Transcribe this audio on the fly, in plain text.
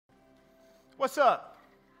What's up?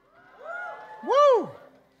 Woo!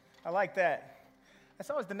 I like that.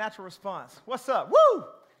 That's always the natural response. What's up? Woo!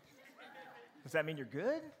 Does that mean you're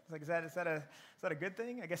good? Like, is that a good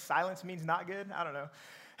thing? I guess silence means not good. I don't know.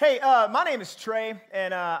 Hey, my name is Trey,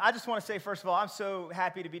 and I just want to say, first of all, I'm so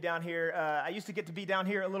happy to be down here. I used to get to be down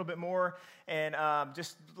here a little bit more, and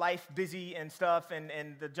just life busy and stuff,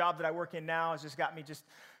 and the job that I work in now has just got me just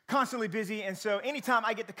constantly busy, and so anytime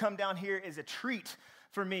I get to come down here is a treat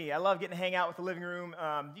for me. I love getting to hang out with the living room.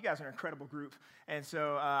 You guys are an incredible group, and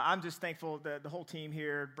so I'm just thankful that the whole team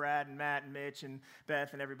here, Brad and Matt and Mitch and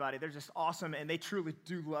Beth and everybody, they're just awesome, and they truly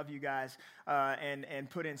do love you guys and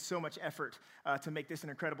put in so much effort to make this an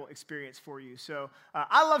incredible experience for you. So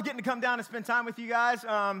I love getting to come down and spend time with you guys.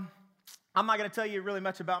 I'm not going to tell you really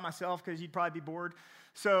much about myself because you'd probably be bored,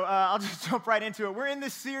 so I'll just jump right into it. We're in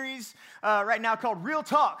this series right now called Real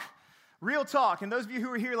Talk. Real Talk, and those of you who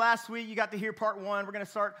were here last week, you got to hear part one. We're going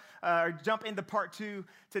to jump into part two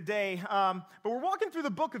today. But we're walking through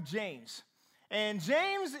the book of James. And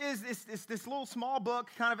James is this little small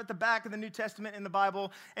book kind of at the back of the New Testament in the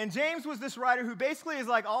Bible. And James was this writer who basically is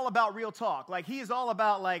like all about real talk. Like he is all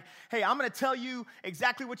about like, hey, I'm going to tell you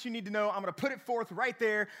exactly what you need to know. I'm going to put it forth right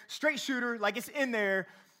there, straight shooter, like it's in there.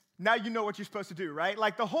 Now you know what you're supposed to do, right?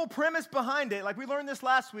 Like the whole premise behind it, like we learned this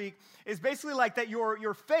last week, is basically like that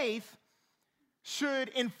your faith should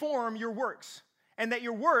inform your works, and that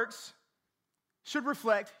your works should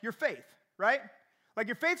reflect your faith, right? Like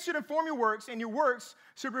your faith should inform your works, and your works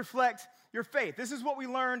should reflect your faith. This is what we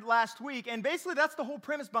learned last week, and basically that's the whole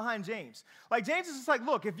premise behind James. Like James is just like,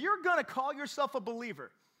 look, if you're going to call yourself a believer,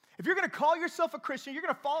 if you're going to call yourself a Christian, if you're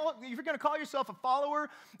going to call yourself a follower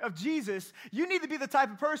of Jesus, you need to be the type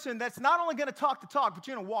of person that's not only going to talk the talk, but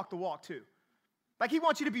you're going to walk the walk too. Like he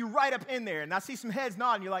wants you to be right up in there. And I see some heads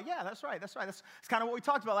nodding. You're like, yeah, that's right. That's kind of what we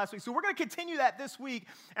talked about last week. So we're going to continue that this week.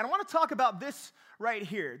 And I want to talk about this right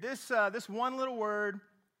here. This one little word,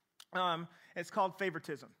 it's called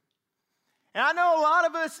favoritism. And I know a lot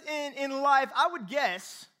of us in life, I would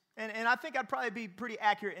guess, and I think I'd probably be pretty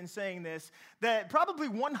accurate in saying this, that probably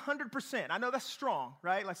 100%, I know that's strong,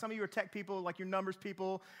 right? Like some of you are tech people, like you're numbers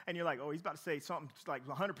people, and you're like, oh, he's about to say something like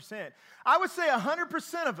 100%. I would say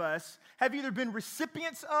 100% of us have either been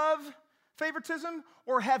recipients of favoritism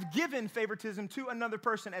or have given favoritism to another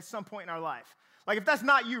person at some point in our life. Like if that's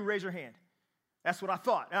not you, raise your hand. That's what I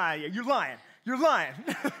thought. Yeah, you're lying. You're lying.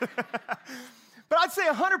 But I'd say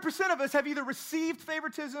 100% of us have either received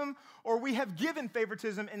favoritism or we have given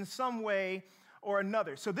favoritism in some way or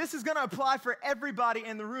another. So this is going to apply for everybody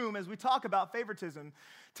in the room as we talk about favoritism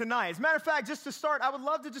tonight. As a matter of fact, just to start, I would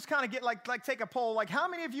love to just kind of get like take a poll. Like how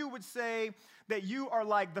many of you would say that you are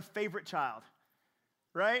like the favorite child?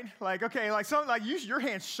 Right? Like, okay, like your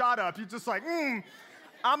hand shot up. You're just like,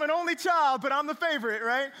 I'm an only child, but I'm the favorite,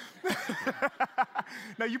 right?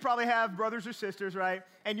 No, you probably have brothers or sisters, right?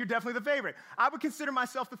 And you're definitely the favorite. I would consider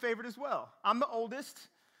myself the favorite as well. I'm the oldest,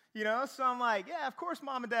 so I'm like, yeah, of course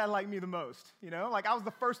mom and dad like me the most, Like I was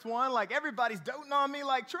the first one, like everybody's doting on me,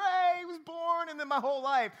 like Trey was born, and then my whole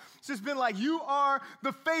life, it's just been like, you are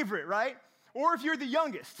the favorite, right? Or if you're the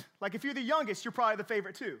youngest, you're probably the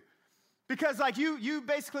favorite too. Because like you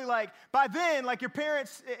basically like, by then, like your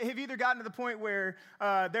parents have either gotten to the point where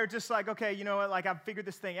they're just like, okay, you know what, like I've figured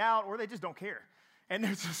this thing out, or they just don't care. And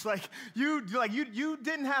they're just like, you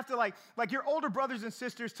didn't have to like your older brothers and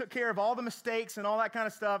sisters took care of all the mistakes and all that kind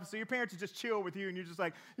of stuff. So your parents are just chill with you and you're just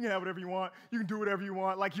like, you can have whatever you want. You can do whatever you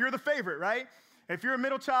want. Like you're the favorite, right? If you're a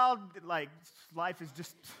middle child, like life is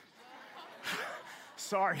just,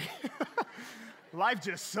 sorry. Life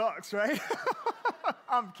just sucks, right?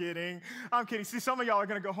 I'm kidding. See, some of y'all are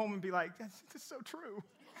going to go home and be like, that's so true.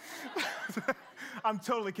 I'm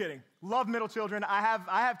totally kidding. Love middle children. I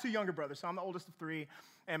have two younger brothers, so I'm the oldest of three,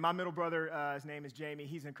 and my middle brother, his name is Jamie.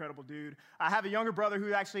 He's an incredible dude. I have a younger brother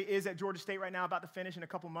who actually is at Georgia State right now, about to finish in a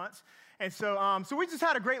couple months. And so we just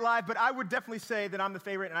had a great life, but I would definitely say that I'm the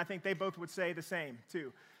favorite, and I think they both would say the same,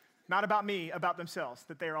 too. Not about me, about themselves,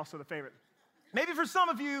 that they are also the favorite. Maybe for some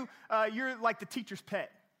of you, you're like the teacher's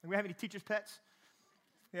pet. Do we have any teacher's pets?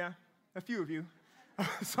 Yeah, a few of you.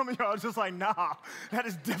 Some of y'all are just like, nah, that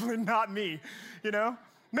is definitely not me,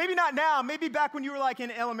 Maybe not now. Maybe back when you were like in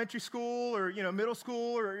elementary school or, middle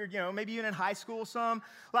school or, maybe even in high school some.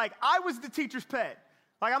 Like, I was the teacher's pet.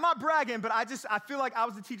 Like, I'm not bragging, but I feel like I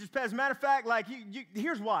was the teacher's pet. As a matter of fact, like,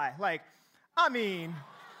 here's why. Like,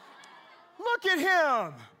 look at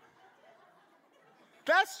him.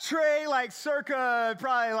 That's Trey, like circa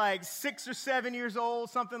probably like 6 or 7 years old,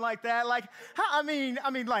 something like that. Like,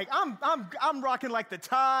 like I'm rocking like the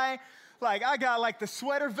tie, like I got like the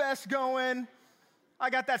sweater vest going. I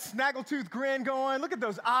got that snaggletooth grin going. Look at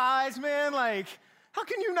those eyes, man. Like, how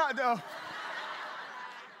can you not know?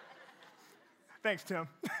 Thanks, Tim.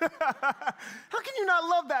 How can you not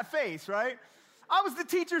love that face, right? I was the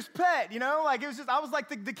teacher's pet, you know? Like, it was just, I was like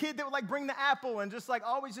the kid that would like bring the apple and just like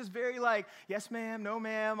always just very like, yes, ma'am, no,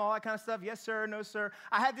 ma'am, all that kind of stuff. Yes, sir, no, sir.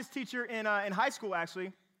 I had this teacher in high school,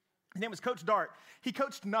 actually. His name was Coach Dart. He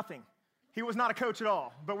coached nothing. He was not a coach at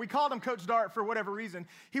all, but we called him Coach Dart for whatever reason.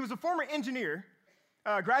 He was a former engineer,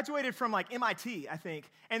 graduated from like MIT, I think,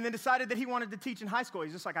 and then decided that he wanted to teach in high school.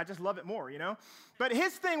 He's just like, I just love it more, you know? But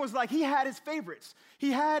his thing was like, he had his favorites.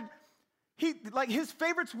 His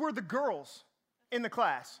favorites were the girls in the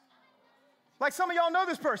class. Like some of y'all know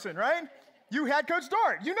this person, right? You had Coach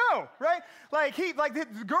Dart, you know, right?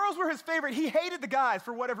 The girls were his favorite. He hated the guys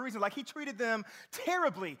for whatever reason. Like he treated them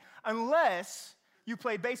terribly unless you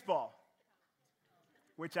played baseball,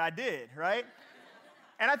 which I did, right?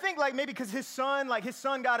 And I think like maybe because his son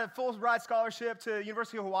got a full ride scholarship to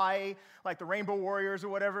University of Hawaii, like the Rainbow Warriors or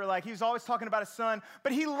whatever. Like he was always talking about his son,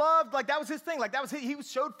 but he loved, like that was his thing. Like that was he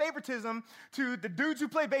showed favoritism to the dudes who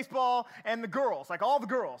played baseball and the girls, like all the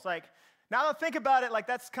girls. Like now that I think about it, like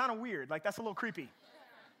that's kind of weird. Like that's a little creepy.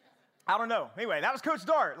 I don't know. Anyway, that was Coach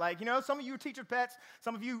Dart. Like, you know, some of you are teacher pets.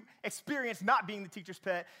 Some of you experienced not being the teacher's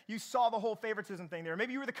pet. You saw the whole favoritism thing there.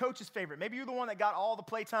 Maybe you were the coach's favorite. Maybe you're the one that got all the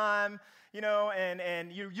playtime, you know,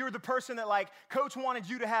 and you're the person that, like, coach wanted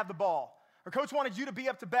you to have the ball. Or coach wanted you to be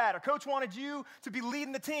up to bat. Or coach wanted you to be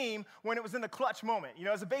leading the team when it was in the clutch moment. You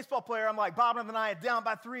know, as a baseball player, I'm like, bottom of the ninth, down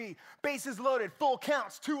by 3, bases loaded, full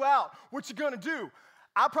counts, 2 out. What you gonna do?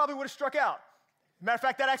 I probably would have struck out. Matter of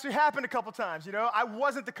fact, that actually happened a couple times, you know. I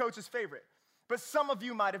wasn't the coach's favorite, but some of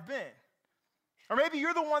you might have been. Or maybe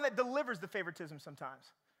you're the one that delivers the favoritism sometimes,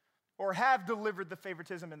 or have delivered the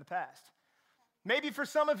favoritism in the past. Maybe for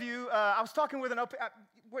some of you, I was talking with an au pair,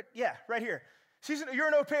 right here. You're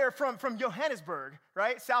an au pair from Johannesburg,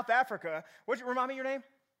 right, South Africa. Remind me your name?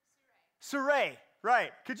 Suray,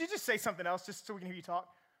 right. Could you just say something else just so we can hear you talk?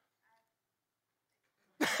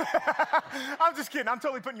 I'm just kidding. I'm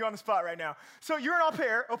totally putting you on the spot right now. So you're an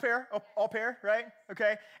au pair, right?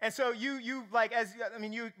 Okay. And so you you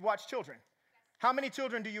watch children. How many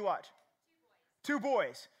children do you watch? 2 boys. 2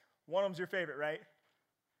 boys. One of them's your favorite, right?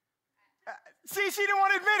 See, she didn't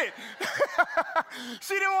want to admit it.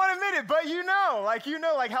 She didn't want to admit it, but you know,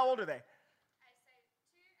 how old are they? I say 2, and then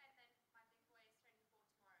my big boy is turning 4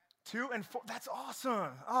 tomorrow. 2 and 4. That's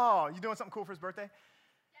awesome. Oh, you doing something cool for his birthday?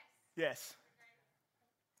 Yes.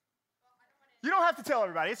 You don't have to tell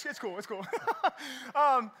everybody. It's cool. It's cool.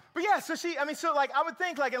 But yeah, I would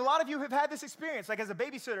think, like, a lot of you have had this experience, like, as a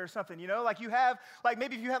babysitter or something, you know? Like, you have, like,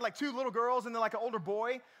 maybe if you had, like, 2 little girls and then, like, an older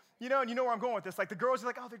boy, you know, and you know where I'm going with this. Like, the girls are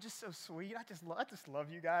like, oh, they're just so sweet. I just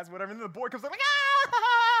love you guys, whatever. And then the boy comes up, like,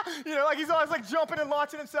 ah! You know, like, he's always, like, jumping and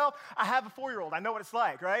launching himself. I have a 4-year-old. I know what it's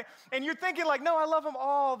like, right? And you're thinking, like, no, I love them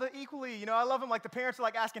all equally. You know, I love them. Like, the parents are,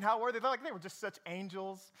 like, asking how were they? They're like, they were just such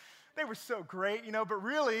angels. They were so great, you know, but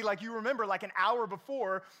really, like, you remember, like, an hour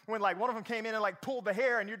before when, like, one of them came in and, like, pulled the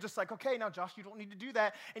hair, and you're just like, okay, now, Josh, you don't need to do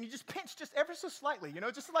that, and you just pinch just ever so slightly, you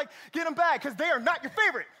know, just to, like, get them back, because they are not your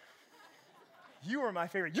favorite. You are my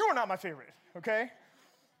favorite. You are not my favorite, okay?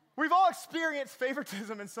 We've all experienced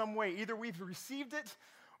favoritism in some way. Either we've received it,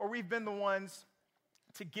 or we've been the ones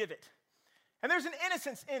to give it. And there's an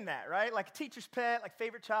innocence in that, right? Like teacher's pet, like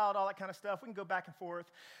favorite child, all that kind of stuff. We can go back and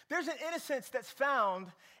forth. There's an innocence that's found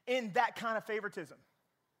in that kind of favoritism.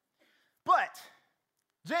 But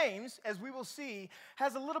James, as we will see,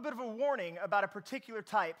 has a little bit of a warning about a particular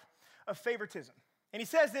type of favoritism. And he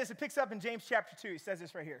says this, it picks up in James chapter 2. He says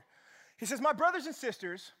this right here. He says, my brothers and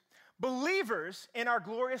sisters, believers in our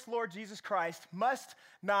glorious Lord Jesus Christ must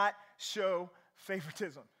not show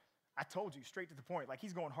favoritism. I told you, straight to the point, like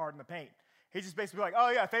he's going hard in the paint. He's just basically like, oh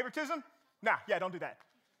yeah, favoritism? Nah, yeah, don't do that,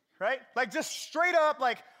 right? Like just straight up,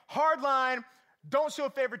 like hard line, don't show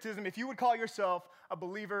favoritism if you would call yourself a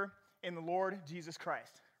believer in the Lord Jesus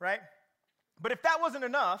Christ, right? But if that wasn't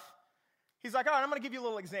enough, he's like, all right, I'm gonna give you a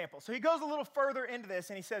little example. So he goes a little further into this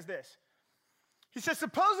and he says this. He says,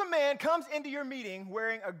 suppose a man comes into your meeting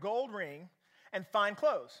wearing a gold ring and fine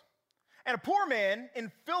clothes, and a poor man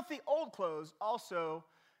in filthy old clothes also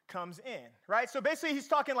comes in, right? So basically he's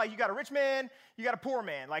talking like you got a rich man, you got a poor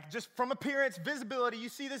man. Like just from appearance, visibility, you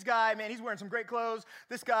see this guy, man, he's wearing some great clothes.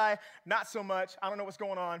 This guy, not so much. I don't know what's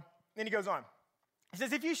going on. Then he goes on. He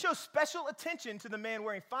says, if you show special attention to the man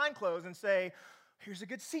wearing fine clothes and say, here's a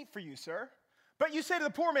good seat for you, sir. But you say to the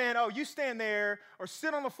poor man, oh, you stand there or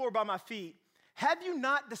sit on the floor by my feet. Have you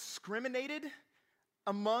not discriminated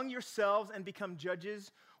among yourselves and become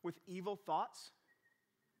judges with evil thoughts?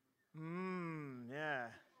 Yeah.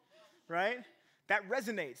 Right? That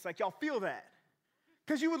resonates, like y'all feel that.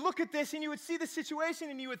 Because you would look at this and you would see the situation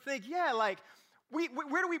and you would think, yeah, like,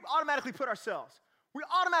 where do we automatically put ourselves? We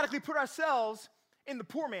automatically put ourselves in the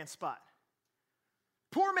poor man spot.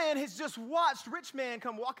 Poor man has just watched rich man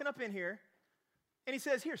come walking up in here, and he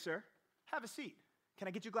says, here, sir, have a seat. Can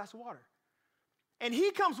I get you a glass of water? And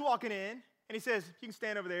he comes walking in, and he says, you can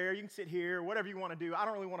stand over there, you can sit here, whatever you want to do. I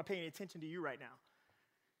don't really want to pay any attention to you right now.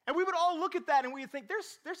 And we would all look at that, and we would think,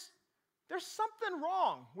 there's something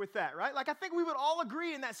wrong with that, right? Like, I think we would all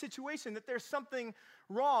agree in that situation that there's something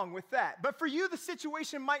wrong with that. But for you, the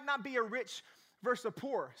situation might not be a rich versus a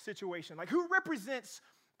poor situation. Like, who represents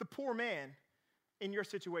the poor man in your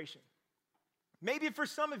situation? Maybe for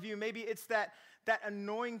some of you, maybe it's that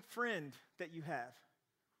annoying friend that you have,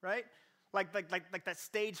 right? Like that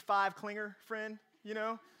stage 5 clinger friend, you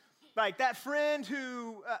know? Like that friend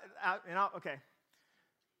who, okay.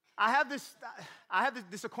 I have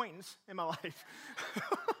this acquaintance in my life.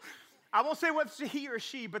 I won't say what's he or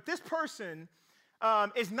she, but this person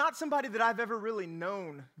is not somebody that I've ever really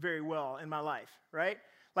known very well in my life, right?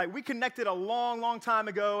 Like, we connected a long, long time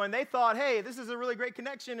ago, and they thought, hey, this is a really great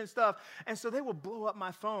connection and stuff. And so they will blow up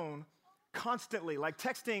my phone constantly, like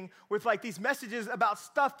texting with like these messages about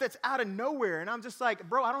stuff that's out of nowhere. And I'm just like,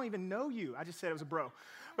 bro, I don't even know you. I just said it was a bro.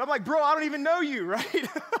 But I'm like, bro, I don't even know you, right? And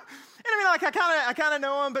I mean, like, I kind of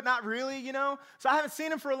know him, but not really, you know? So I haven't seen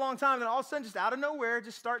him for a long time, and all of a sudden, just out of nowhere,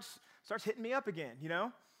 just starts hitting me up again, you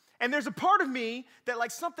know? And there's a part of me that,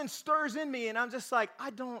 like, something stirs in me, and I'm just like, I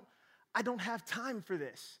don't have time for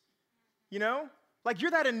this, you know? Like,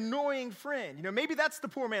 you're that annoying friend, you know? Maybe that's the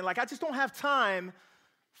poor man. Like, I just don't have time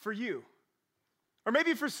for you. Or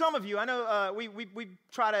maybe for some of you, I know we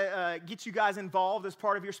try to get you guys involved as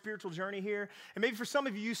part of your spiritual journey here. And maybe for some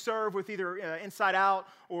of you, you serve with either Inside Out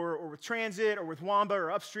or with Transit or with Wamba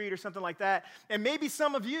or Upstreet or something like that. And maybe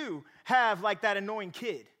some of you have like that annoying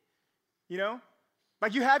kid, you know?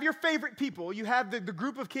 Like, you have your favorite people. You have the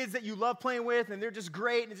group of kids that you love playing with, and they're just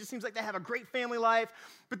great, and it just seems like they have a great family life.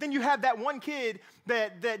 But then you have that one kid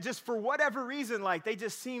that just for whatever reason, like, they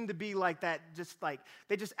just seem to be like that, just like,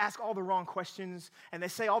 they just ask all the wrong questions, and they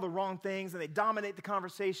say all the wrong things, and they dominate the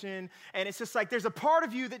conversation. And it's just like there's a part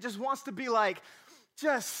of you that just wants to be like,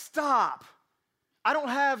 just stop. I don't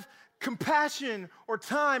have compassion or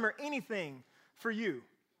time or anything for you.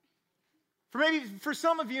 For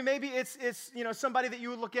some of you, maybe it's you know, somebody that you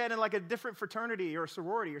would look at in like a different fraternity or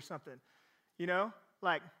sorority or something, you know?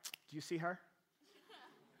 Like, do you see her?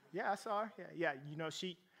 Yeah, I saw her. Yeah, you know,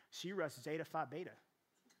 she runs Zeta Phi Beta.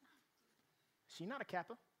 She not a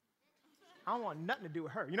Kappa. I don't want nothing to do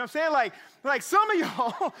with her. You know what I'm saying? Like some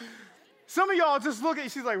of y'all just look at you,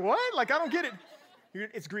 she's like, what? Like, I don't get it.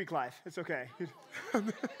 It's Greek life. It's okay.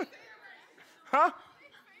 Huh?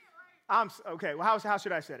 Okay, well, how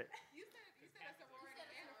should I say it?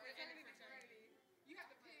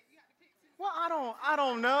 Well, I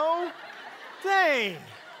don't know. Dang.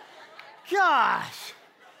 Gosh.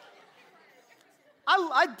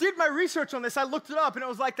 I did my research on this. I looked it up, and it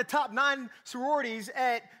was like the top 9 sororities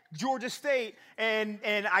at Georgia State, and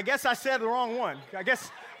I guess I said the wrong one. I guess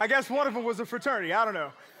one of them was a fraternity. I don't know.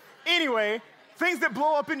 Anyway, things that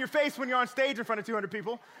blow up in your face when you're on stage in front of 200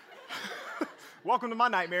 people. Welcome to my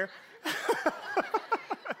nightmare.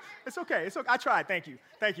 It's okay. I tried. Thank you.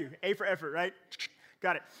 A for effort, right?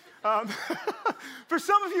 Got it. For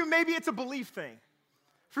some of you, maybe it's a belief thing.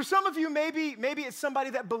 For some of you, maybe it's somebody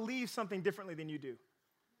that believes something differently than you do.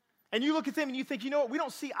 And you look at them and you think, you know what, we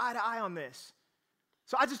don't see eye to eye on this.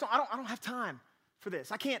 So I don't have time for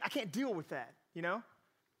this. I can't deal with that, you know?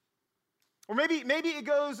 Or maybe it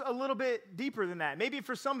goes a little bit deeper than that. Maybe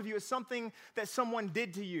for some of you, it's something that someone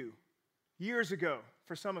did to you years ago,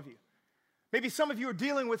 for some of you. Maybe some of you are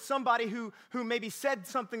dealing with somebody who maybe said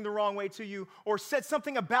something the wrong way to you, or said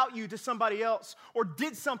something about you to somebody else, or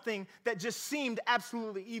did something that just seemed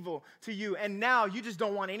absolutely evil to you, and now you just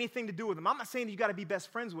don't want anything to do with them. I'm not saying that you got to be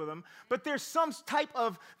best friends with them, but there's some type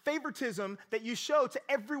of favoritism that you show to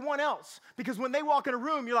everyone else, because when they walk in a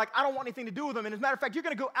room, you're like, I don't want anything to do with them, and as a matter of fact, you're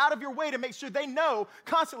going to go out of your way to make sure they know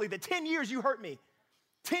constantly that 10 years you hurt me.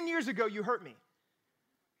 10 years ago you hurt me.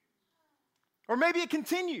 Or maybe it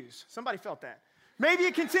continues. Somebody felt that. Maybe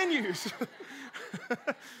it continues.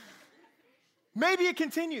 Maybe it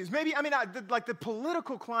continues. Like the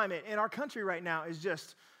political climate in our country right now is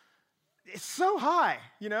just, it's so high,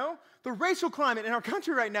 you know? The racial climate in our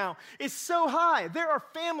country right now is so high. There are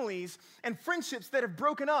families and friendships that have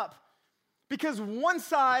broken up because one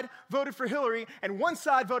side voted for Hillary and one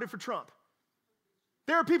side voted for Trump.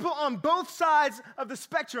 There are people on both sides of the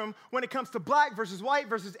spectrum when it comes to black versus white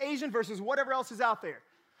versus Asian versus whatever else is out there.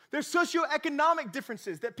 There's socioeconomic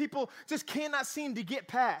differences that people just cannot seem to get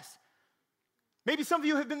past. Maybe some of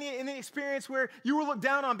you have been in the experience where you were looked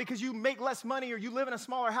down on because you make less money or you live in a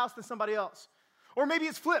smaller house than somebody else. Or maybe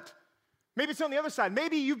it's flipped. Maybe it's on the other side.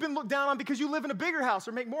 Maybe you've been looked down on because you live in a bigger house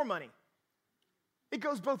or make more money. It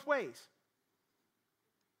goes both ways.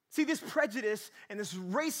 See, this prejudice and this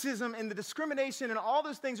racism and the discrimination and all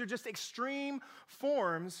those things are just extreme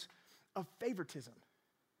forms of favoritism.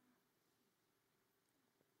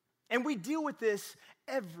 And we deal with this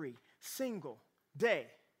every single day.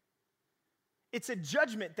 It's a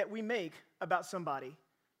judgment that we make about somebody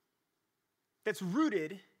that's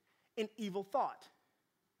rooted in evil thought.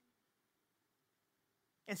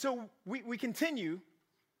 And so we continue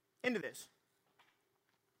into this.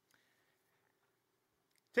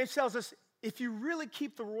 James tells us, if you really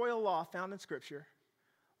keep the royal law found in Scripture,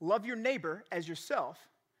 love your neighbor as yourself,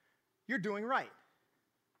 you're doing right.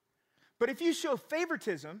 But if you show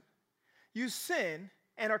favoritism, you sin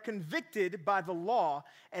and are convicted by the law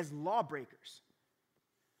as lawbreakers.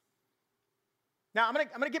 Now, I'm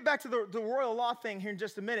gonna get back to the royal law thing here in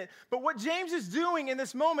just a minute, but what James is doing in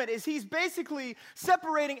this moment is he's basically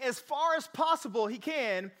separating as far as possible he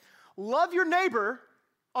can, love your neighbor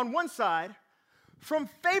on one side from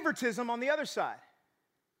favoritism on the other side.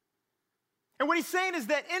 And what he's saying is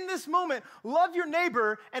that in this moment, love your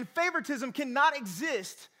neighbor and favoritism cannot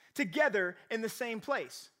exist together in the same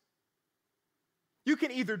place. You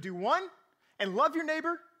can either do one and love your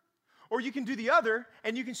neighbor, or you can do the other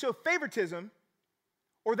and you can show favoritism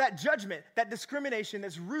or that judgment, that discrimination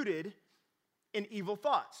that's rooted in evil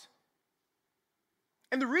thoughts.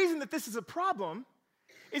 And the reason that this is a problem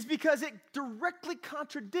is because it directly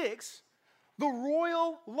contradicts the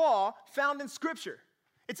royal law found in Scripture.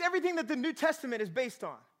 It's everything that the New Testament is based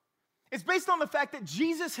on. It's based on the fact that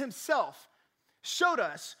Jesus himself showed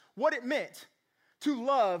us what it meant to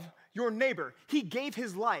love your neighbor. He gave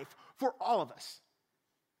his life for all of us.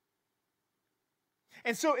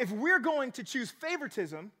 And so if we're going to choose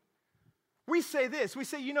favoritism, we say this. We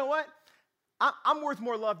say, you know what? I'm worth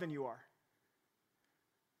more love than you are.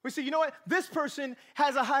 We say, you know what? This person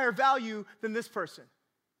has a higher value than this person.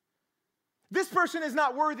 This person is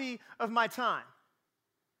not worthy of my time.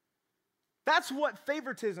 That's what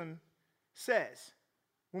favoritism says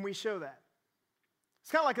when we show that.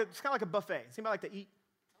 It's kind of like a buffet. Does anybody like to eat?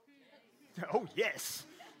 Oh, yes.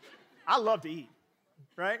 I love to eat,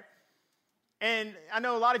 right? And I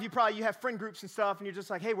know a lot of you you have friend groups and stuff, and you're just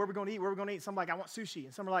like, hey, where are we going to eat? Where are we going to eat? Some are like, I want sushi.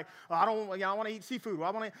 And some are like, oh, I want to eat seafood. Well,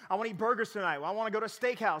 I want to eat burgers tonight. Well, I want to go to a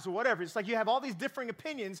steakhouse or whatever. It's like you have all these differing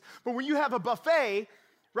opinions, but when you have a buffet,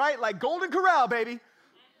 right, like Golden Corral, baby,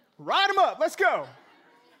 ride them up. Let's go.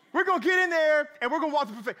 We're going to get in there, and we're going to walk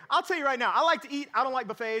the buffet. I'll tell you right now, I like to eat. I don't like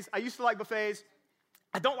buffets. I used to like buffets.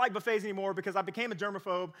 I don't like buffets anymore because I became a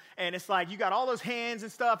germaphobe, and it's like you got all those hands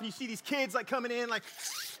and stuff, and you see these kids like coming in like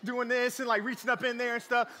doing this and like reaching up in there and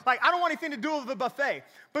stuff. Like, I don't want anything to do with a buffet.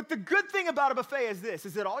 But the good thing about a buffet is this,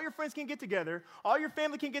 is that all your friends can get together, all your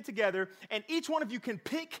family can get together, and each one of you can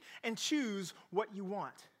pick and choose what you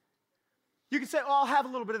want. You can say, oh, I'll have a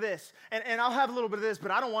little bit of this, and I'll have a little bit of this,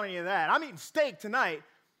 but I don't want any of that. I'm eating steak tonight.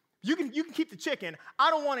 You can keep the chicken. I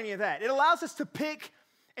don't want any of that. It allows us to pick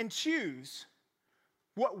and choose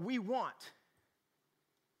what we want.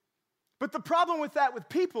 But the problem with that with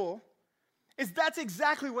people is that's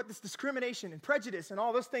exactly what this discrimination and prejudice and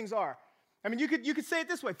all those things are. I mean, you could say it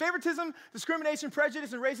this way. Favoritism, discrimination,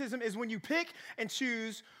 prejudice, and racism is when you pick and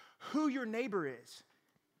choose who your neighbor is.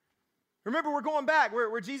 Remember, we're going back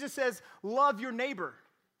where Jesus says, love your neighbor.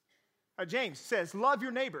 James says, love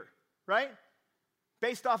your neighbor, right?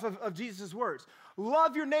 Based off of Jesus' words.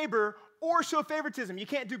 Love your neighbor or show favoritism. You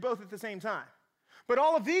can't do both at the same time. But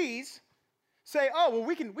all of these say, oh, well,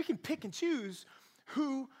 we can pick and choose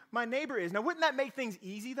who my neighbor is. Now, wouldn't that make things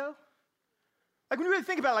easy, though? Like, when you really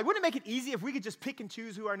think about it, like, wouldn't it make it easy if we could just pick and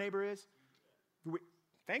choose who our neighbor is?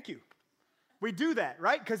 Thank you. We do that,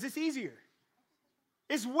 right? Because it's easier.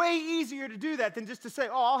 It's way easier to do that than just to say,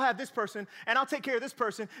 oh, I'll have this person, and I'll take care of this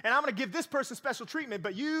person, and I'm going to give this person special treatment,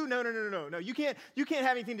 but you, no. You can't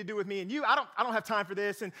have anything to do with me, and you, I don't have time for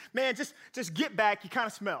this, and man, just get back, you kind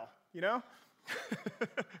of smell, you know?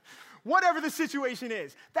 Whatever the situation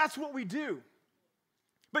is, that's what we do.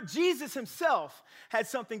 But Jesus himself had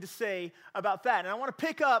something to say about that. And I want to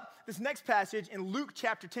pick up this next passage in Luke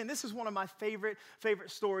chapter 10. This is one of my favorite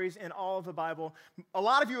stories in all of the Bible. A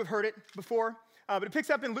lot of you have heard it before, but it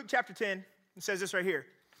picks up in Luke chapter 10. It says this right here.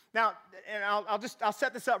 Now, and I'll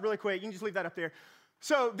set this up really quick. You can just leave that up there.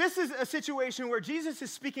 So this is a situation where Jesus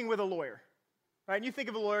is speaking with a lawyer. right? And you think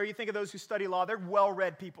of a lawyer, you think of those who study law, they're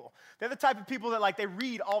well-read people. They're the type of people that, like, they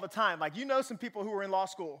read all the time. Like, you know some people who are in law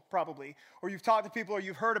school, probably, or you've talked to people or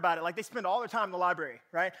you've heard about it. Like, they spend all their time in the library,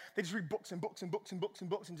 right? They just read books and books and books and books and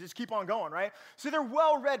books and just keep on going, right? So they're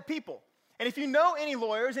well-read people. And if you know any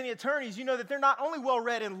lawyers, any attorneys, you know that they're not only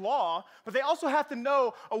well-read in law, but they also have to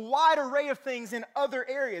know a wide array of things in other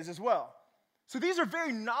areas as well. So these are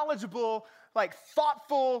very knowledgeable, like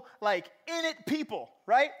thoughtful, like in it people,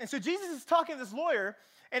 right? And so Jesus is talking to this lawyer,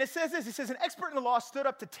 and it says this. It says, an expert in the law stood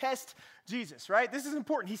up to test Jesus, right? This is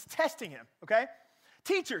important. He's testing him, okay?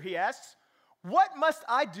 Teacher, he asks, what must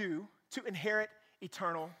I do to inherit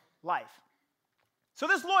eternal life? So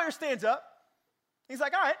this lawyer stands up. He's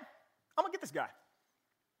like, all right, I'm going to get this guy.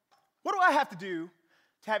 What do I have to do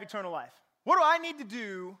to have eternal life? What do I need to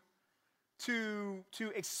do to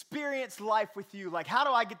experience life with you? Like, how do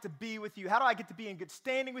I get to be with you? How do I get to be in good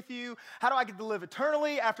standing with you? How do I get to live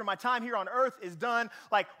eternally after my time here on earth is done?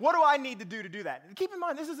 Like, what do I need to do that? And keep in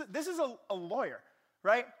mind, this is a lawyer,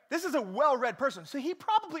 right? This is a well-read person, so he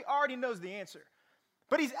probably already knows the answer.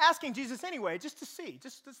 But he's asking Jesus anyway, just to see,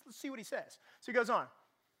 just let's see what he says. So he goes on.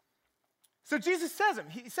 So Jesus says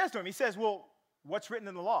to him, he says, well, what's written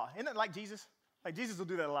in the law? Isn't it like Jesus? Like, Jesus will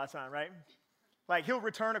do that a lot of time, right? Like, he'll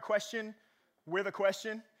return a question with a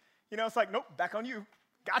question. You know, it's like, nope, back on you.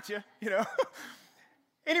 Gotcha, you know.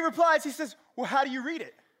 And he replies, he says, well, how do you read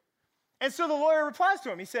it? And so the lawyer replies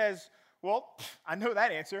to him. He says, well, I know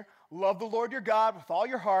that answer. Love the Lord your God with all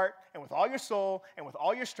your heart and with all your soul and with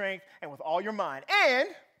all your strength and with all your mind. And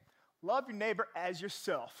love your neighbor as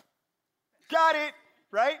yourself. Got it,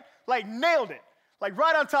 right? Like, nailed it. Like,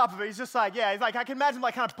 right on top of it. He's just like, yeah, he's like, I can imagine him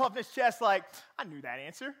like kind of puffing his chest like, I knew that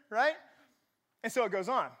answer, right? And so it goes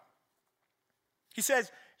on. He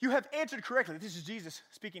says, you have answered correctly. This is Jesus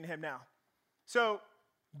speaking to him now. So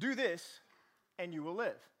do this and you will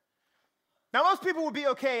live. Now, most people would be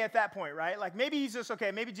okay at that point, right? Like, maybe he's just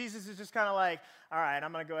okay. Maybe Jesus is just kind of like, all right,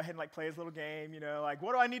 I'm going to go ahead and like play his little game, you know, like,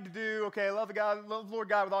 what do I need to do? Okay, love the Lord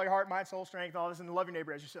God with all your heart, mind, soul, strength, all this, and love your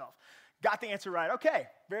neighbor as yourself. Got the answer right. Okay,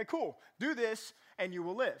 very cool. Do this and you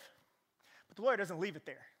will live. But the lawyer doesn't leave it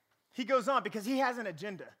there. He goes on because he has an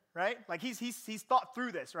agenda, right? Like, he's thought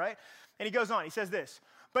through this, right? And he goes on. He says this,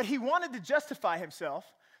 but he wanted to justify himself,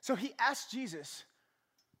 so he asked Jesus,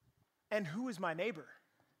 and who is my neighbor?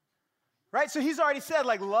 Right? So he's already said,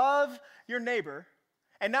 like, love your neighbor.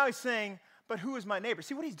 And now he's saying, but who is my neighbor?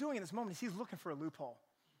 See, what he's doing in this moment is he's looking for a loophole.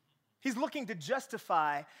 He's looking to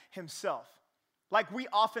justify himself, like we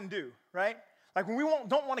often do, right? Like, when we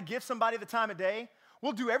don't want to give somebody the time of day,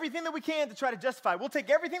 we'll do everything that we can to try to justify. We'll take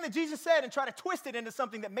everything that Jesus said and try to twist it into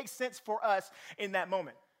something that makes sense for us in that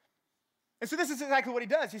moment. And so this is exactly what he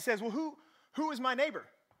does. He says, well, who is my neighbor?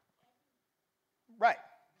 Right.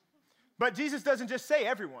 But Jesus doesn't just say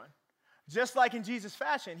everyone. Just like in Jesus'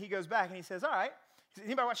 fashion, he goes back and he says, all right.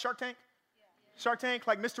 Anybody watch Shark Tank? Yeah. Shark Tank,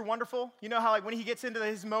 like Mr. Wonderful. You know how, like, when he gets into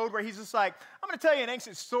his mode where he's just like, I'm going to tell you an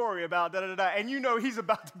ancient story about da-da-da-da, and you know he's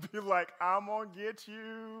about to be like, I'm going to get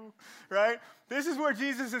you, right? This is where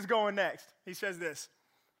Jesus is going next. He says this.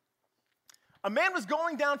 A man was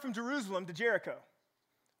going down from Jerusalem to Jericho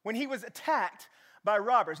when he was attacked by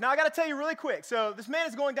robbers. Now, I got to tell you really quick. So this man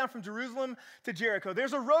is going down from Jerusalem to Jericho.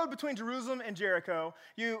 There's a road between Jerusalem and Jericho.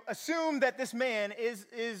 You assume that this man is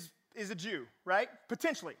a Jew, right?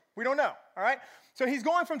 Potentially. We don't know, all right? So he's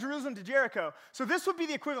going from Jerusalem to Jericho. So this would be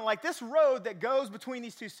the equivalent. Like, this road that goes between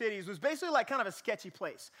these two cities was basically like kind of a sketchy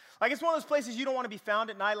place. Like, it's one of those places you don't want to be found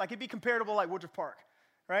at night. Like, it'd be comparable like Woodruff Park,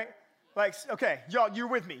 right? Like, okay, y'all, you're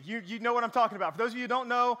with me. You know what I'm talking about. For those of you who don't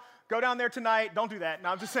know, go down there tonight. Don't do that. No,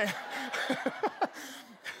 I'm just saying.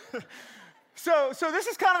 So this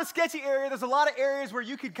is kind of a sketchy area. There's a lot of areas where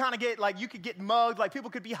you could kind of get, like, you could get mugged. Like, people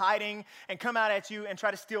could be hiding and come out at you and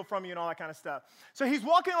try to steal from you and all that kind of stuff. So he's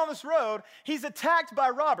walking on this road. He's attacked by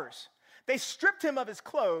robbers. They stripped him of his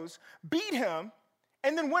clothes, beat him,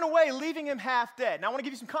 and then went away, leaving him half dead. Now, I want to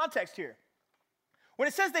give you some context here. When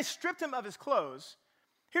it says they stripped him of his clothes,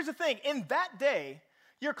 here's the thing. In that day,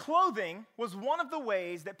 your clothing was one of the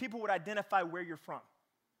ways that people would identify where you're from.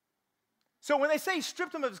 So when they say he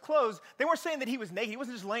stripped him of his clothes, they weren't saying that he was naked. He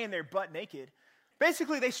wasn't just laying there butt naked.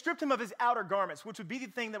 Basically, they stripped him of his outer garments, which would be the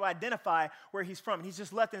thing that would identify where he's from. And he's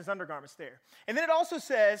just left in his undergarments there. And then it also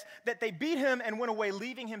says that they beat him and went away,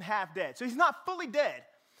 leaving him half dead. So he's not fully dead.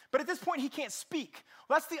 But at this point, he can't speak.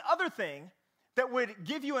 Well, that's the other thing that would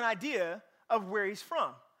give you an idea of where he's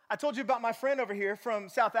from. I told you about my friend over here from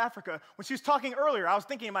South Africa. When she was talking earlier, I was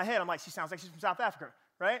thinking in my head, I'm like, she sounds like she's from South Africa,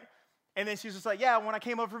 right? And then she was just like, yeah, when I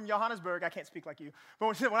came over from Johannesburg, I can't speak like you,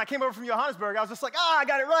 but when I came over from Johannesburg, I was just like, I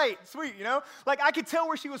got it right, sweet, you know? Like I could tell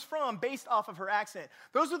where she was from based off of her accent.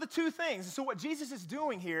 Those are the two things. And so what Jesus is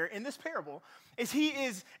doing here in this parable is he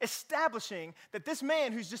is establishing that this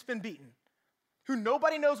man who's just been beaten, who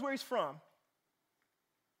nobody knows where he's from,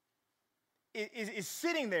 is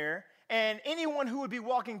sitting there, and anyone who would be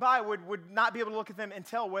walking by would not be able to look at them and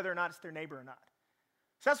tell whether or not it's their neighbor or not.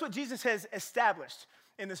 So that's what Jesus has established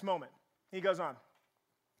in this moment. He goes on.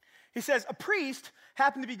 He says, a priest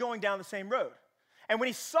happened to be going down the same road. And when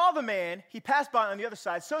he saw the man, he passed by on the other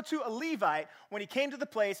side. So too a Levite, when he came to the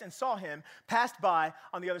place and saw him, passed by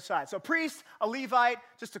on the other side. So a priest, a Levite,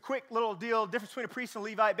 just a quick little deal, difference between a priest and a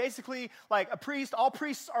Levite. Basically, like a priest, all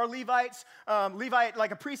priests are Levites. Levite,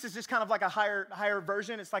 like a priest is just kind of like a higher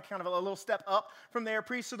version. It's like kind of a little step up from there.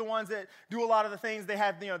 Priests are the ones that do a lot of the things. They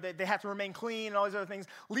have, they have to remain clean and all these other things.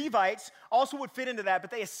 Levites also would fit into that, but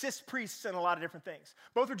they assist priests in a lot of different things.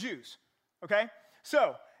 Both are Jews, okay?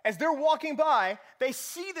 So, as they're walking by, they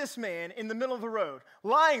see this man in the middle of the road,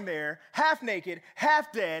 lying there, half naked,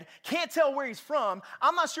 half dead, can't tell where he's from.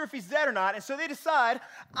 I'm not sure if he's dead or not, and so they decide,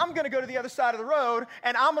 I'm going to go to the other side of the road,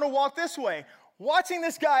 and I'm going to walk this way, watching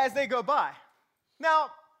this guy as they go by. Now,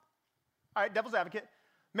 all right, devil's advocate,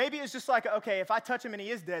 maybe it's just like, okay, if I touch him and he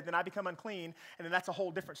is dead, then I become unclean, and then that's a whole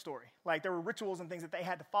different story. Like, there were rituals and things that they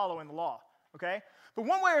had to follow in the law, okay? But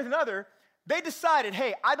one way or another, they decided,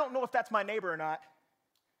 hey, I don't know if that's my neighbor or not,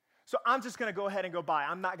 so I'm just going to go ahead and go by.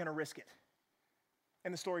 I'm not going to risk it.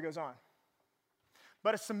 And the story goes on.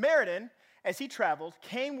 But a Samaritan, as he traveled,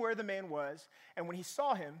 came where the man was, and when he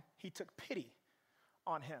saw him, he took pity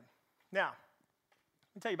on him. Now,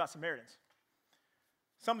 let me tell you about Samaritans.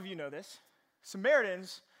 Some of you know this.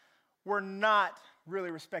 Samaritans were not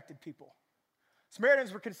really respected people.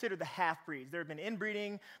 Samaritans were considered the half-breeds. There had been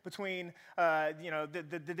inbreeding between,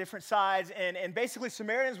 the different sides, and basically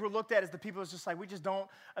Samaritans were looked at as the people that's just like, we just don't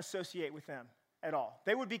associate with them at all.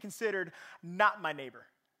 They would be considered not my neighbor,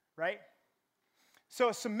 right? So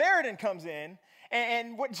a Samaritan comes in,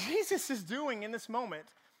 and what Jesus is doing in this moment,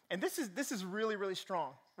 and this is really, really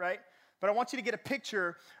strong, right? But I want you to get a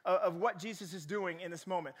picture of what Jesus is doing in this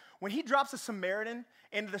moment. When he drops a Samaritan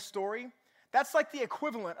into the story, that's like the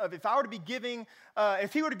equivalent of if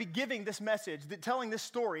he were to be giving this message, telling this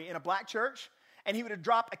story in a black church, and he would have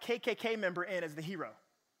dropped a KKK member in as the hero.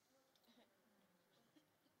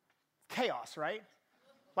 Chaos, right?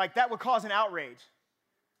 Like that would cause an outrage.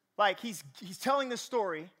 Like he's telling this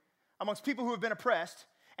story amongst people who have been oppressed,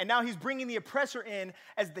 and now he's bringing the oppressor in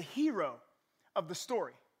as the hero of the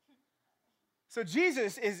story. So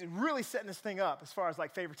Jesus is really setting this thing up as far as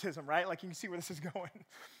like favoritism, right? Like you can see where this is going.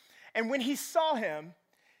 And when he saw him,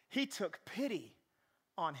 he took pity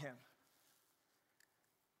on him.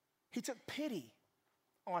 He took pity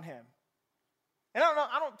on him. And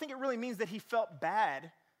I don't think it really means that he felt bad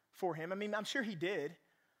for him. I mean, I'm sure he did.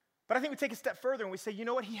 But I think we take a step further and we say, you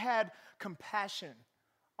know what? He had compassion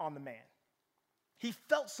on the man. He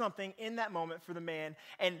felt something in that moment for the man.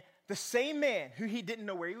 And the same man who he didn't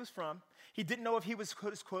know where he was from, he didn't know if he was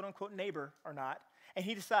his quote-unquote neighbor or not. And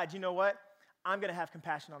he decided, you know what? I'm going to have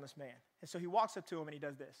compassion on this man. And so he walks up to him and he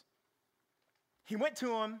does this. He went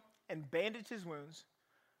to him and bandaged his wounds,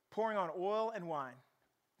 pouring on oil and wine.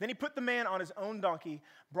 Then he put the man on his own donkey,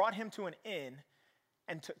 brought him to an inn,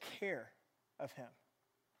 and took care of him.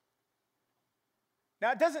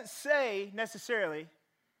 Now, it doesn't say necessarily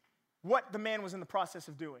what the man was in the process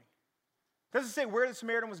of doing. It doesn't say where the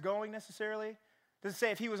Samaritan was going necessarily. Doesn't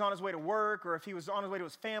say if he was on his way to work or if he was on his way to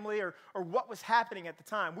his family or what was happening at the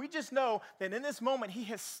time. We just know that in this moment, he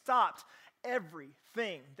has stopped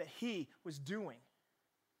everything that he was doing.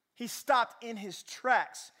 He stopped in his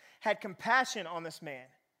tracks, had compassion on this man.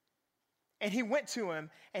 And he went to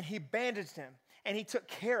him and he bandaged him and he took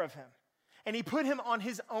care of him. And he put him on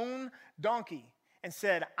his own donkey and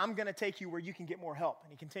said, I'm going to take you where you can get more help.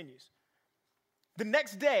 And he continues. The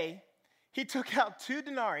next day, he took out 2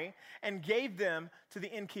 denarii and gave them to the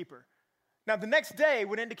innkeeper. Now, the next day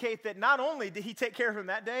would indicate that not only did he take care of him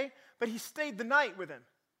that day, but he stayed the night with him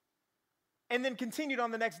and then continued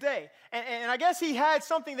on the next day. And I guess he had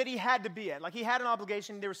something that he had to be at. Like he had an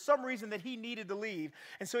obligation. There was some reason that he needed to leave.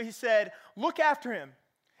 And so he said, look after him.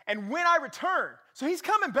 And when I return, so he's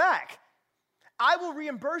coming back, I will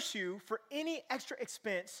reimburse you for any extra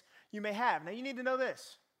expense you may have. Now, you need to know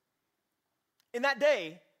this. In that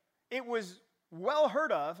day, it was well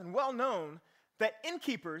heard of and well known that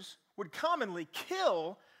innkeepers would commonly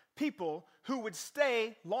kill people who would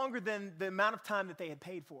stay longer than the amount of time that they had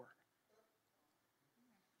paid for.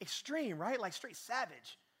 Extreme, right? Like straight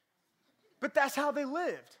savage. But that's how they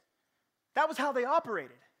lived. That was how they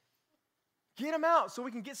operated. Get him out so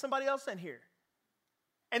we can get somebody else in here.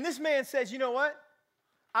 And this man says, you know what?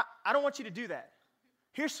 I don't want you to do that.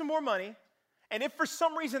 Here's some more money. And if for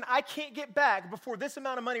some reason I can't get back before this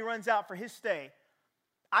amount of money runs out for his stay,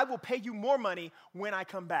 I will pay you more money when I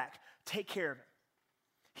come back. Take care of him.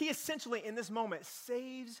 He essentially, in this moment,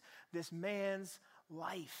 saves this man's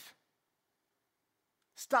life.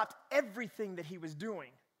 Stopped everything that he was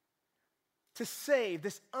doing to save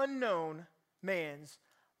this unknown man's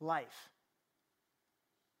life.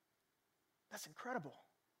 That's incredible.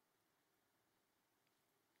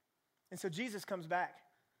 And so Jesus comes back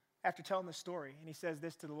after telling this story, and he says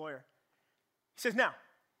this to the lawyer. He says, now,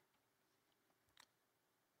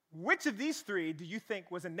 which of these three do you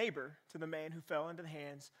think was a neighbor to the man who fell into the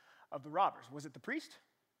hands of the robbers? Was it the priest?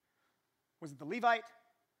 Was it the Levite?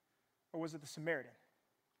 Or was it the Samaritan?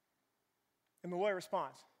 And the lawyer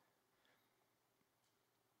responds.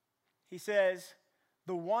 He says,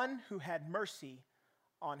 the one who had mercy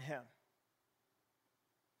on him.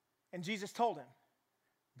 And Jesus told him,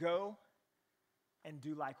 go and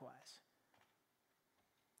do likewise.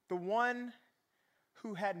 The one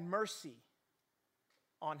who had mercy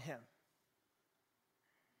on him.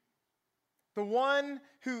 The one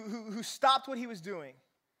who stopped what he was doing.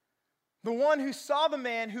 The one who saw the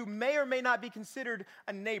man who may or may not be considered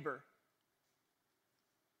a neighbor.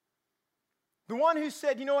 The one who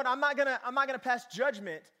said, you know what, I'm not gonna pass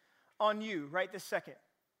judgment on you right this second.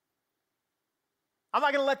 I'm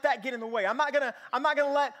not going to let that get in the way. I'm not going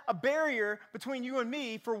to let a barrier between you and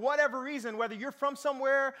me for whatever reason, whether you're from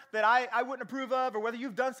somewhere that I wouldn't approve of, or whether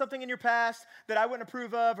you've done something in your past that I wouldn't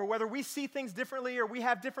approve of, or whether we see things differently or we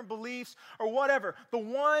have different beliefs or whatever. The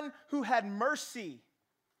one who had mercy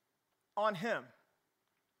on him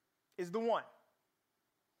is the one.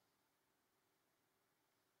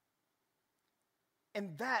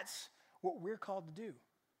 And that's what we're called to do.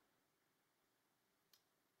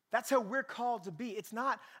 That's how we're called to be. It's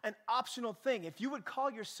not an optional thing. If you would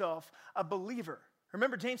call yourself a believer,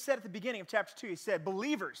 remember James said at the beginning of chapter 2, he said,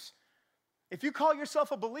 believers, if you call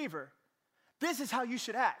yourself a believer, this is how you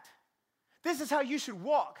should act. This is how you should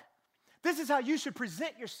walk. This is how you should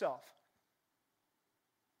present yourself.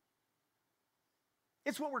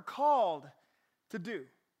 It's what we're called to do.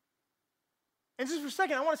 And just for a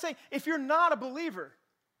second, I want to say, if you're not a believer,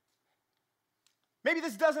 maybe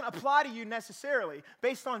this doesn't apply to you necessarily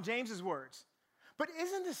based on James's words, but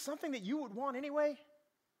isn't this something that you would want anyway?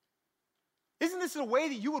 Isn't this a way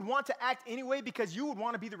that you would want to act anyway because you would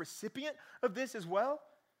want to be the recipient of this as well?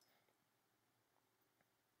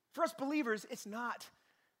 For us believers, it's not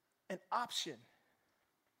an option.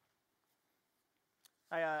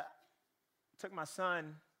 I took my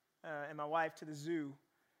son and my wife to the zoo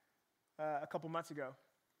a couple months ago.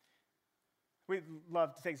 We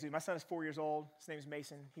love to take zoo. My son is 4 years old. His name is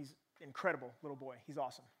Mason. He's an incredible little boy. He's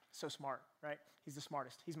awesome. So smart, right? He's the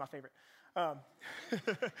smartest. He's my favorite.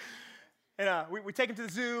 And we take him to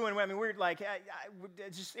the zoo, and I mean, we're like,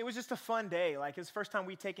 it was just a fun day. Like, it was the first time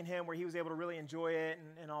we'd taken him where he was able to really enjoy it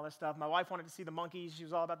and all that stuff. My wife wanted to see the monkeys. She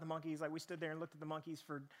was all about the monkeys. Like, we stood there and looked at the monkeys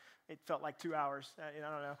for, it felt like 2 hours. I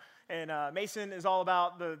don't know. And Mason is all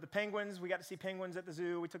about the penguins. We got to see penguins at the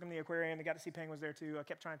zoo. We took him to the aquarium. They got to see penguins there, too. I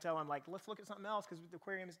kept trying to tell him, like, let's look at something else because the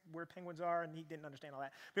aquarium is where penguins are, and he didn't understand all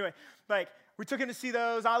that. But anyway, like, we took him to see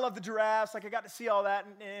those. I love the giraffes. Like, I got to see all that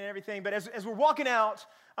and everything. But as we're walking out,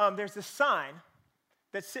 there's this sign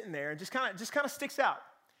that's sitting there and just kind of sticks out.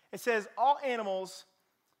 It says, all animals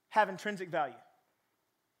have intrinsic value.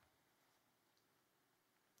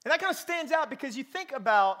 And that kind of stands out because you think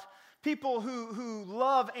about people who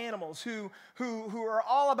love animals, who are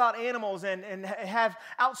all about animals and have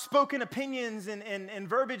outspoken opinions and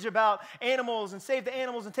verbiage about animals and save the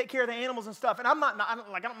animals and take care of the animals and stuff. And I'm not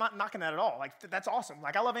knocking that at all. Like, that's awesome.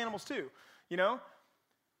 Like, I love animals too, you know?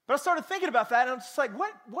 But I started thinking about that, and I'm just like,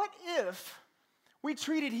 what if we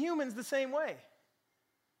treated humans the same way?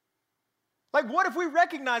 Like, what if we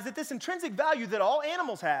recognize that this intrinsic value that all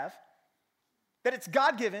animals have, that it's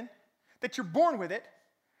God-given, that you're born with it,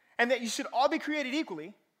 and that you should all be created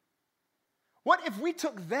equally? What if we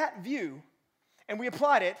took that view and we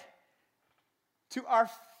applied it to our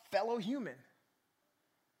fellow human?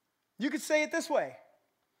 You could say it this way.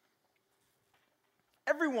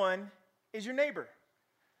 Everyone is your neighbor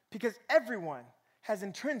because everyone has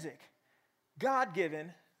intrinsic,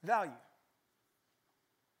 God-given value.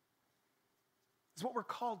 It's what we're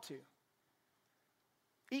called to.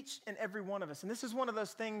 Each and every one of us. And this is one of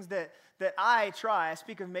those things that I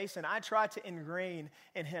speak of Mason, I try to ingrain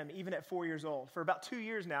in him even at 4 years old. For about 2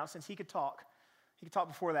 years now, since he could talk. He could talk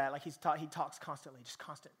before that, like he talks constantly, just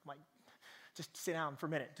constant, like just sit down for a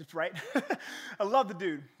minute, just right? I love the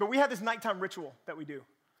dude. But we have this nighttime ritual that we do.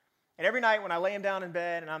 And every night when I lay him down in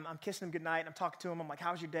bed and I'm kissing him goodnight and I'm talking to him, I'm like,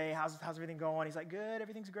 how's your day? How's everything going? He's like, good,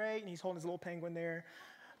 everything's great. And he's holding his little penguin there.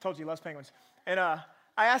 I told you he loves penguins. And I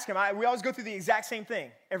ask him, we always go through the exact same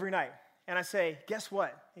thing every night. And I say, guess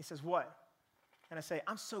what? He says, what? And I say,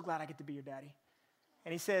 I'm so glad I get to be your daddy.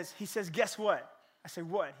 And he says, guess what? I say,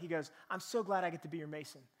 what? He goes, I'm so glad I get to be your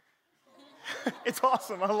Mason. It's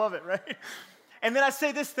awesome. I love it, right? And then I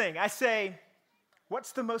say this thing. I say,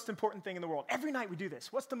 what's the most important thing in the world? Every night we do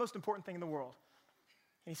this. What's the most important thing in the world?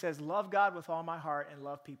 And he says, love God with all my heart and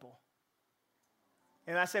love people.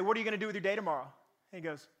 And I say, what are you going to do with your day tomorrow? And he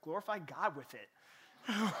goes, glorify God with it.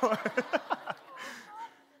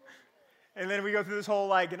 And then we go through this whole,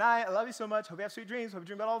 good night, I love you so much, hope you have sweet dreams, hope you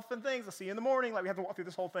dream about all the fun things, I'll see you in the morning. We have to walk through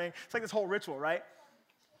this whole thing. It's like this whole ritual, right?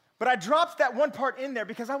 But I dropped that one part in there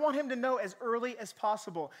because I want him to know as early as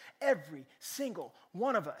possible, every single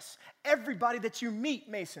one of us, everybody that you meet,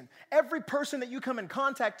 Mason, every person that you come in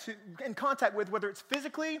contact with, whether it's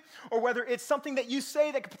physically or whether it's something that you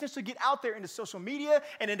say that could potentially get out there into social media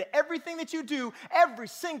and into everything that you do, every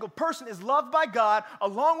single person is loved by God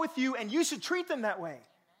along with you, and you should treat them that way.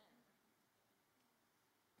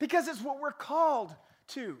 Because it's what we're called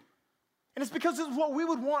to. And it's because it's what we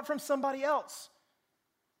would want from somebody else.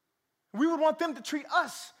 We would want them to treat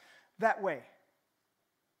us that way.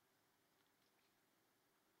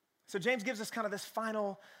 So James gives us kind of this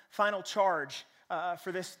final charge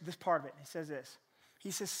for this part of it. He says this. He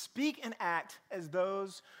says, speak and act as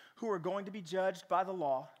those who are going to be judged by the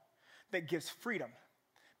law that gives freedom,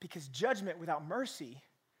 because judgment without mercy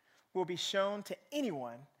will be shown to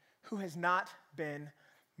anyone who has not been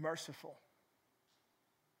merciful.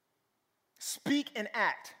 Speak and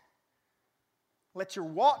act. Let your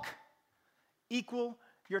walk equal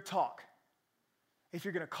your talk. If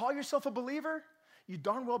you're going to call yourself a believer, you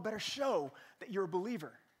darn well better show that you're a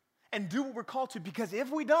believer and do what we're called to, because if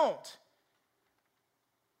we don't,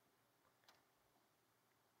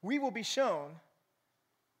 we will be shown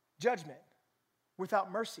judgment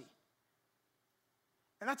without mercy.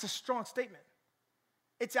 And that's a strong statement.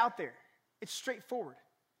 It's out there. It's straightforward.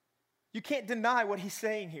 You can't deny what he's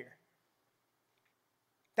saying here.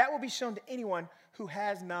 That will be shown to anyone who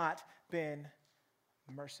has not been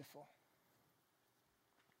merciful.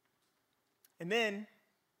 And then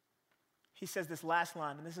he says this last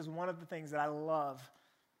line, and this is one of the things that I love.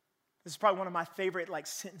 This is probably one of my favorite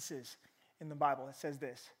sentences in the Bible. It says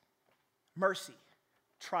this: mercy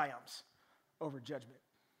triumphs over judgment.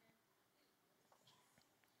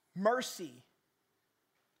 Mercy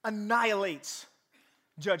annihilates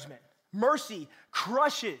judgment. Mercy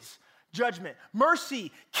crushes judgment.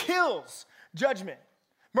 Mercy kills judgment.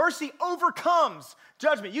 Mercy overcomes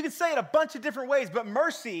judgment. You can say it a bunch of different ways, but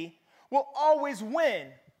mercy will always win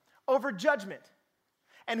over judgment.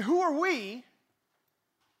 And who are we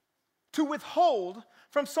to withhold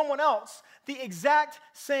from someone else the exact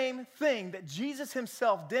same thing that Jesus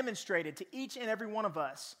himself demonstrated to each and every one of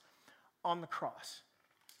us on the cross?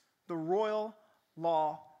 The royal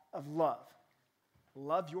law of love.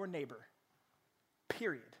 Love your neighbor,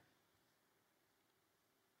 period.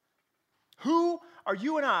 Who are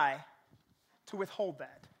you and I to withhold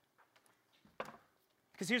that?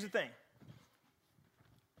 Because here's the thing.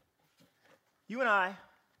 You and I,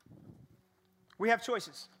 we have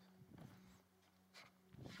choices.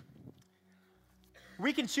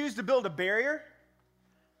 We can choose to build a barrier,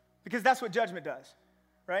 because that's what judgment does,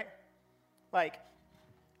 right?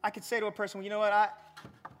 I could say to a person, well, you know what, I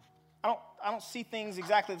don't see things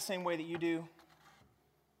exactly the same way that you do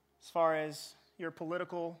as far as your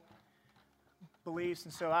political beliefs,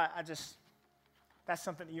 and so that's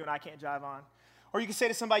something that you and I can't jive on. Or you can say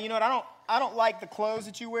to somebody, you know what, I don't like the clothes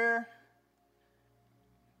that you wear,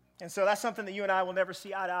 and so that's something that you and I will never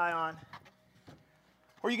see eye to eye on.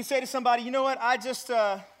 Or you can say to somebody, you know what, I just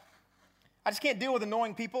can't deal with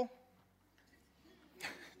annoying people.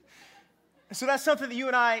 And so that's something that you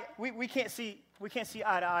and I, we can't see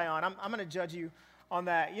eye to eye on. I'm going to judge you on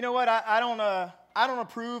that. You know what, I don't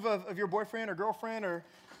approve of your boyfriend or girlfriend or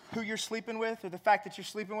who you're sleeping with or the fact that you're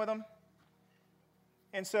sleeping with them.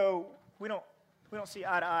 And so we don't see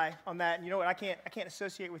eye to eye on that. And you know what, I can't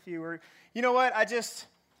associate with you. Or you know what,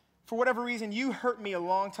 for whatever reason, you hurt me a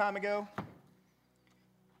long time ago.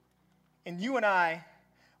 And you and I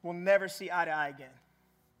will never see eye to eye again.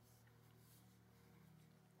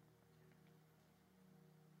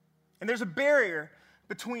 And there's a barrier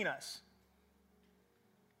between us.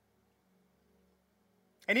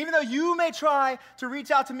 And even though you may try to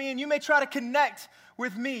reach out to me and you may try to connect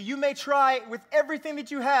with me, you may try with everything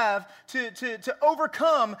that you have to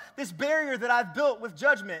overcome this barrier that I've built with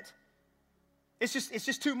judgment, it's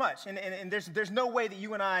just too much. And there's no way that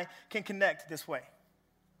you and I can connect this way.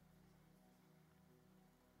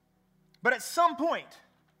 But at some point,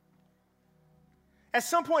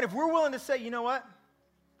 if we're willing to say, you know what?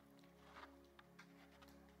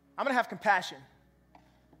 I'm going to have compassion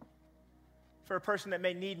for a person that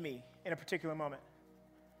may need me in a particular moment.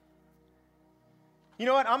 You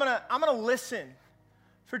know what? I'm going to listen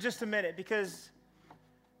for just a minute because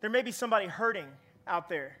there may be somebody hurting out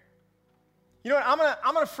there. You know what?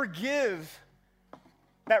 I'm going to forgive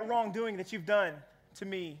that wrongdoing that you've done to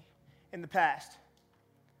me in the past.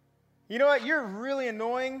 You know what? You're really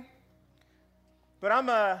annoying, but I'm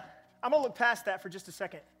going to look past that for just a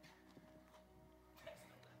second.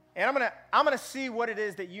 And I'm gonna see what it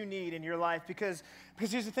is that you need in your life because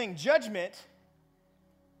here's the thing, judgment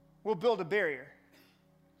will build a barrier.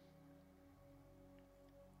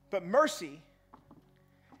 But mercy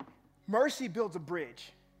builds a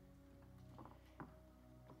bridge.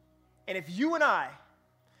 And if you and I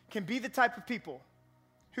can be the type of people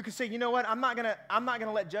who can say, you know what, I'm not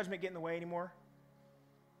gonna let judgment get in the way anymore.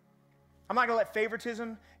 I'm not gonna let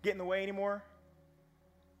favoritism get in the way anymore.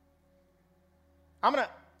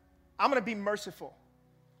 I'm going to be merciful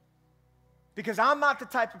because I'm not the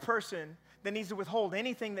type of person that needs to withhold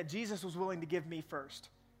anything that Jesus was willing to give me first.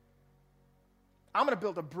 I'm going to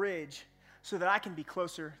build a bridge so that I can be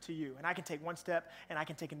closer to you. And I can take one step, and I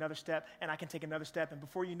can take another step, and I can take another step. And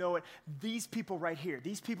before you know it, these people right here,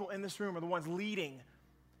 these people in this room are the ones leading.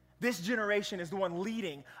 This generation is the one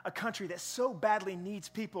leading a country that so badly needs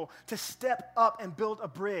people to step up and build a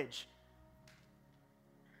bridge.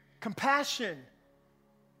 Compassion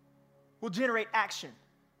will generate action.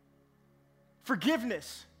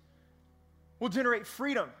 Forgiveness will generate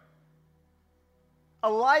freedom. A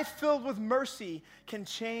life filled with mercy can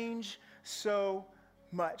change so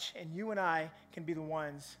much, and you and I can be the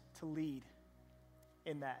ones to lead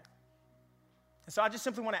in that. And so I just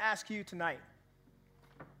simply want to ask you tonight,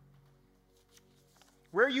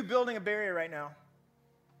 where are you building a barrier right now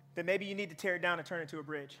that maybe you need to tear it down and turn it into a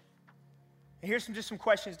bridge? And here's just some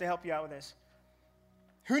questions to help you out with this.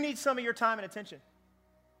 Who needs some of your time and attention?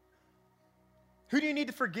 Who do you need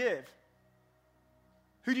to forgive?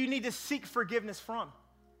 Who do you need to seek forgiveness from?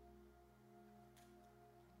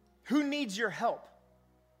 Who needs your help?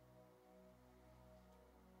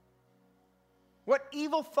 What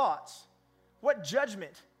evil thoughts, what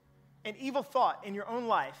judgment and evil thought in your own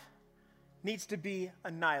life needs to be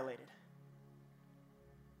annihilated?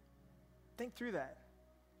 Think through that.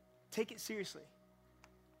 Take it seriously.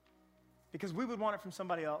 Because we would want it from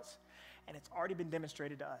somebody else, and it's already been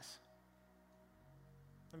demonstrated to us.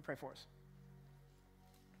 Let me pray for us.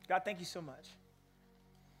 God, thank you so much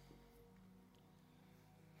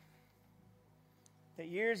that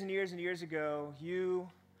years and years and years ago, you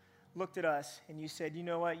looked at us and you said, you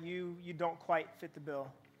know what, you don't quite fit the bill.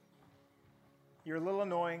 You're a little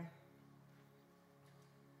annoying.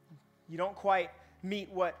 You don't quite meet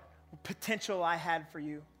what potential I had for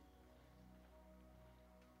you.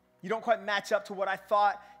 You don't quite match up to what I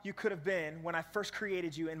thought you could have been when I first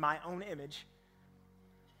created you in my own image.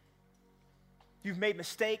 You've made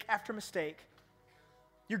mistake after mistake.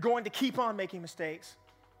 You're going to keep on making mistakes.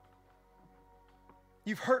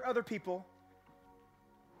 You've hurt other people.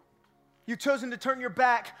 You've chosen to turn your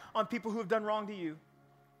back on people who have done wrong to you.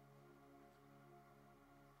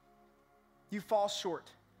 You fall short.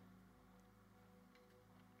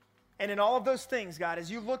 And in all of those things, God, as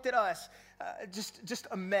you looked at us, just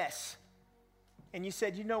a mess. And you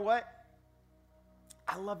said, you know what?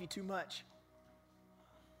 I love you too much.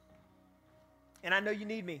 And I know you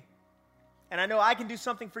need me. And I know I can do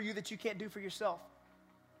something for you that you can't do for yourself.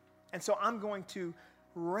 And so I'm going to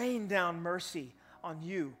rain down mercy on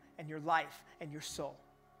you and your life and your soul.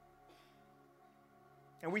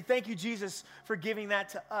 And we thank you, Jesus, for giving that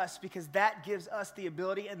to us because that gives us the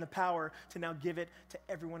ability and the power to now give it to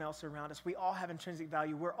everyone else around us. We all have intrinsic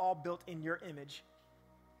value. We're all built in your image.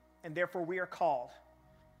 And therefore, we are called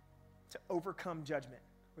to overcome judgment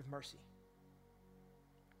with mercy.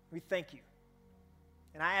 We thank you.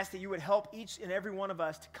 And I ask that you would help each and every one of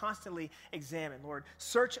us to constantly examine, Lord.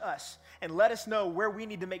 Search us and let us know where we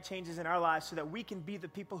need to make changes in our lives so that we can be the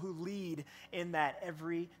people who lead in that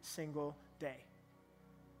every single day.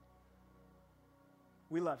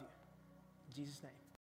 We love you. In Jesus' name.